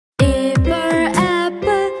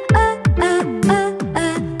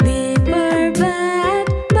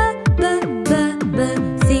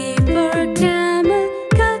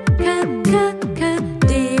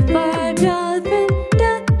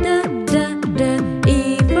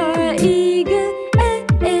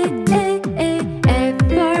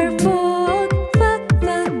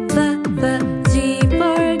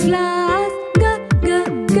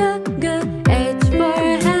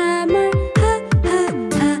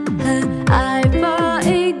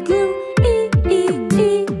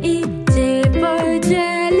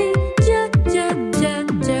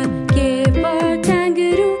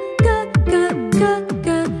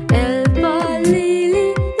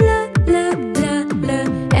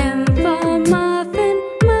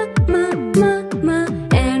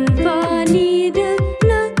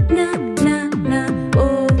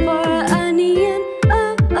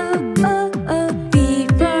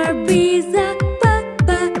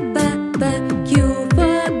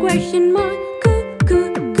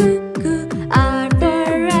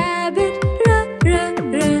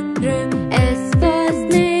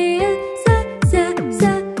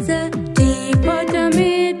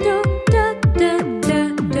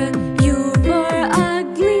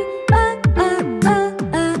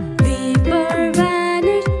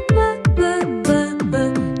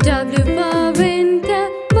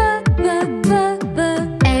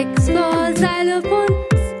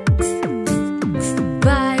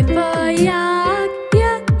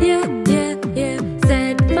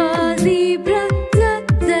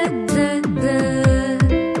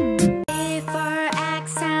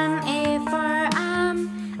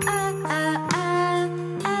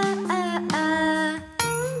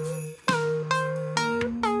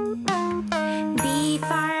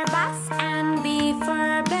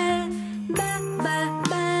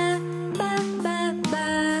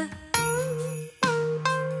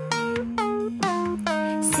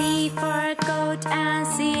goat, and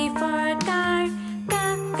C for car.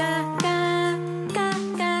 Ga, ga, ga, ga,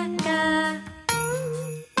 ga, ga.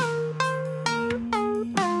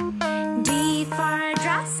 D for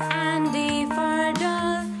dress, and D for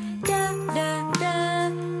doll. Da, da, da,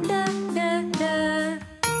 da, da, da.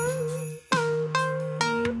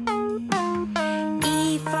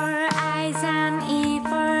 E for eyes, and E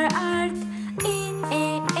for earth. E, E,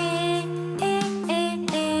 E, E, E,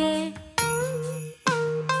 E.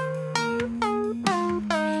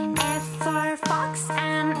 F for fox,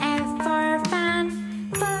 and F for fan.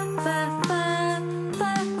 F, F, F,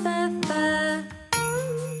 F, F, F.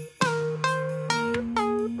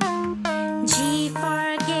 G for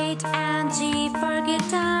gate, and G for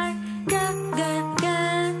guitar. G, G, G,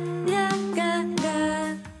 G, G, G.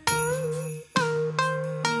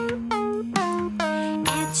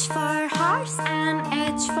 H for horse, and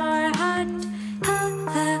H for hut. H,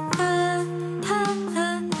 H, H, H,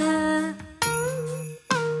 H, H.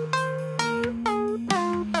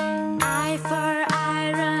 I for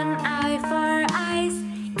iron, I for ice.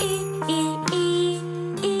 E, E, E,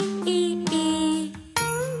 E, E, E.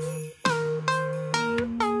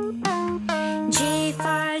 J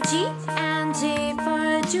for jeep, and J for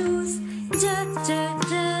juice. J, J,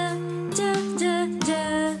 J, J, J, J.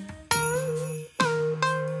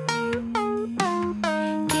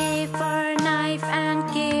 K for knife, and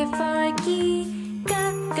K for key. G,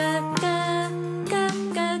 G, G, G,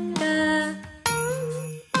 G, G.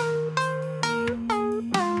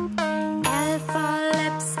 L for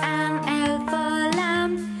lips, and L for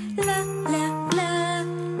lamb. L, L, L,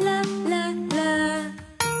 L, L, L.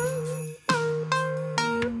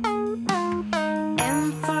 M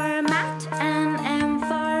for mat, and M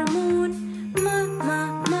for moon. M,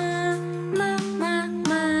 M, M, M,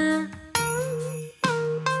 M, M.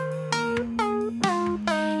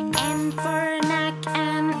 N for neck,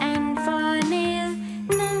 and N for nail.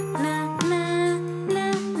 N, N, N,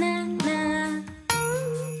 N, N, N.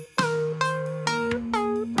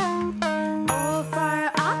 O for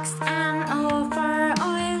ox, and O for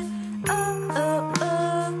oil. O, O, O,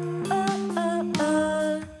 O, O, O.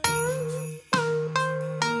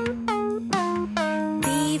 P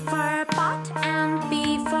for pot, and P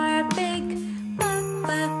for pig. P, P,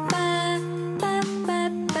 P, P, P,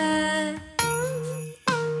 P.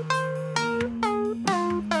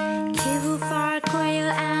 Q for quail,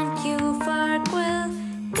 and Q for quill.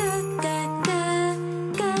 G, G, G,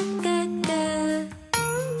 G, G, G.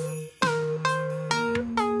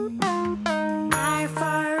 R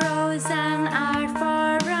for rose, and R for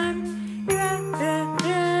run. R, R,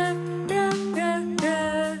 R, R, R,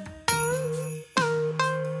 R.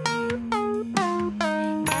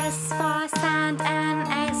 S for sand, and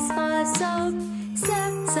S for soap.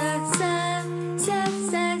 S, S, S,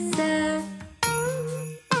 S, S, S.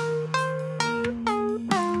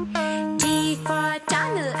 T for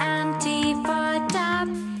tunnel, and T for tap.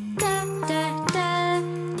 Da, da, da,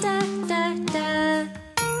 da, da, da.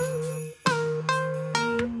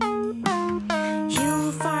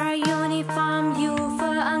 U for uniform, U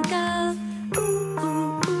for uncle. Ooh,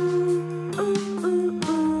 ooh, ooh, ooh, ooh,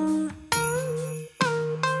 ooh.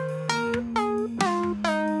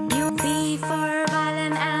 V for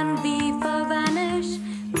violin, and V for vanish.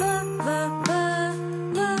 V, V, V,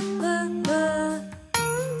 V, V, V.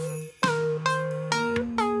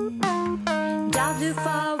 W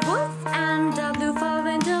for wolf, and W for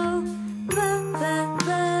window. V, V, V,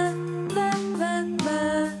 V, V, V.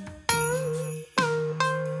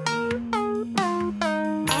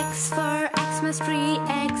 X for Xmas tree,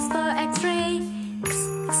 X for X-ray. X,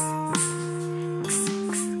 X, X, X,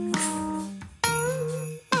 X, X.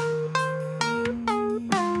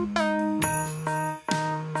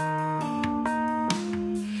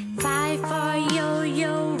 Y for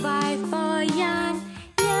yo-yo, Y for yarn.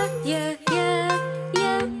 Yeah, yeah, yeah,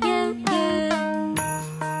 yeah, yeah, yeah.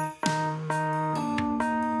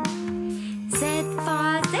 Z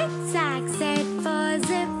for zigzag, Z for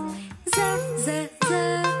zip.